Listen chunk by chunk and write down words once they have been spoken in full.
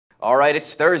All right,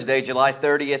 it's Thursday, July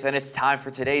 30th, and it's time for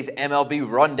today's MLB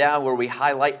Rundown, where we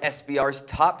highlight SBR's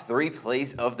top 3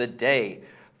 plays of the day.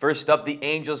 First up, the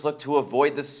Angels look to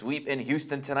avoid the sweep in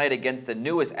Houston tonight against the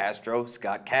newest Astro,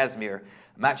 Scott Kazmir.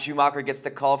 Matt Schumacher gets the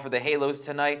call for the Halos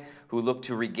tonight, who look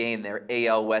to regain their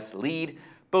AL West lead.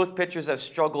 Both pitchers have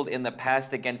struggled in the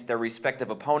past against their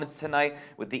respective opponents tonight,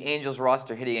 with the Angels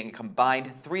roster hitting a combined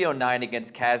 .309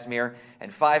 against Kazmir,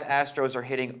 and 5 Astros are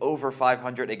hitting over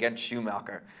 .500 against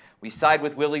Schumacher. We side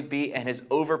with Willie B and his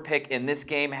over pick in this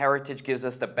game. Heritage gives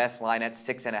us the best line at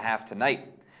 6.5 tonight.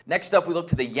 Next up, we look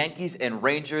to the Yankees and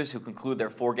Rangers, who conclude their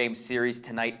 4-game series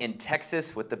tonight in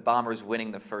Texas, with the Bombers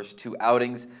winning the first 2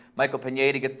 outings. Michael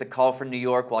Pineda gets the call for New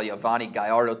York, while Yovani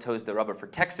Gallardo toes the rubber for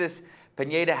Texas.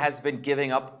 Pineda has been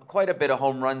giving up quite a bit of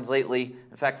home runs lately.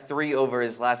 In fact, 3 over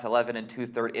his last 11 and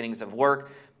 2/3 innings of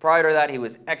work. Prior to that, he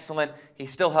was excellent. He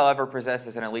still, however,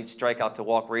 possesses an elite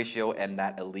strikeout-to-walk ratio and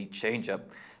that elite changeup.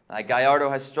 Gallardo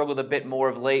has struggled a bit more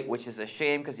of late, which is a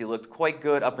shame because he looked quite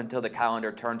good up until the calendar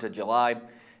turned to July.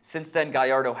 Since then,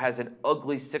 Gallardo has an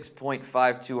ugly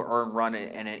 6.52 earned run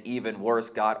and an even worse,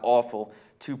 god-awful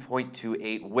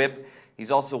 2.28 whip. He's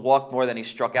also walked more than he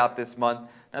struck out this month.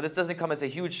 Now, this doesn't come as a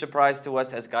huge surprise to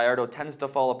us, as Gallardo tends to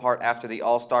fall apart after the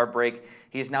All-Star break.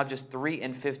 He is now just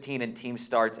 3-15 in team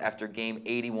starts after Game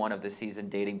 81 of the season,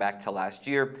 dating back to last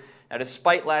year. Now,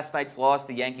 despite last night's loss,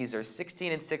 the Yankees are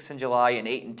 16-6 in July and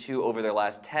 8-2 over their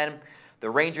last 10. The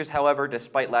Rangers, however,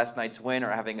 despite last night's win,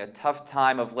 are having a tough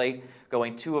time of late,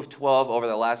 going 2 of 12 over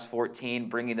the last 14,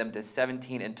 bringing them to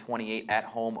 17-28 at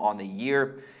home on the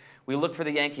year. We look for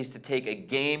the Yankees to take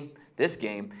this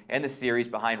game, and the series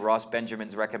behind Ross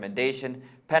Benjamin's recommendation.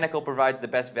 Pinnacle provides the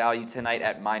best value tonight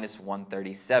at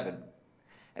 -137.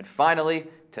 And finally,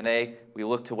 today, we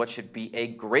look to what should be a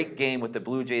great game with the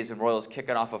Blue Jays and Royals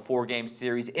kicking off a 4-game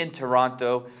series in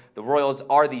Toronto. The Royals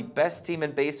are the best team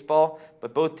in baseball,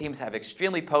 but both teams have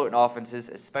extremely potent offenses,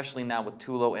 especially now with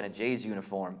Tulo in a Jays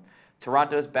uniform.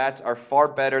 Toronto's bats are far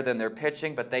better than their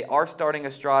pitching, but they are starting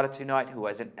Estrada tonight, who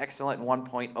has an excellent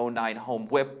 1.09 home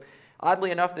whip. Oddly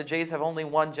enough, the Jays have only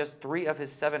won just 3 of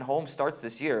his 7 home starts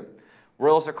this year.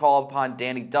 Royals are called upon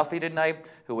Danny Duffy tonight,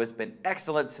 who has been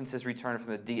excellent since his return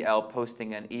from the DL,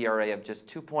 posting an ERA of just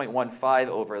 2.15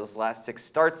 over his last 6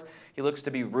 starts. He looks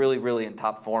to be really in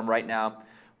top form right now.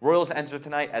 Royals enter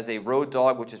tonight as a road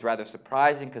dog, which is rather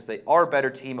surprising because they are a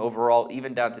better team overall,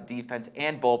 even down to defense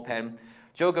and bullpen.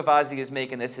 Joe Gavazzi is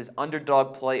making this his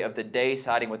underdog play of the day,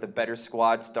 siding with a better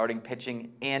squad, starting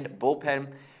pitching and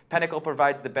bullpen. Pinnacle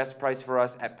provides the best price for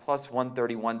us at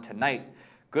 +131 tonight.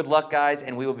 Good luck, guys,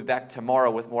 and we will be back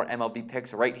tomorrow with more MLB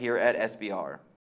picks right here at SBR.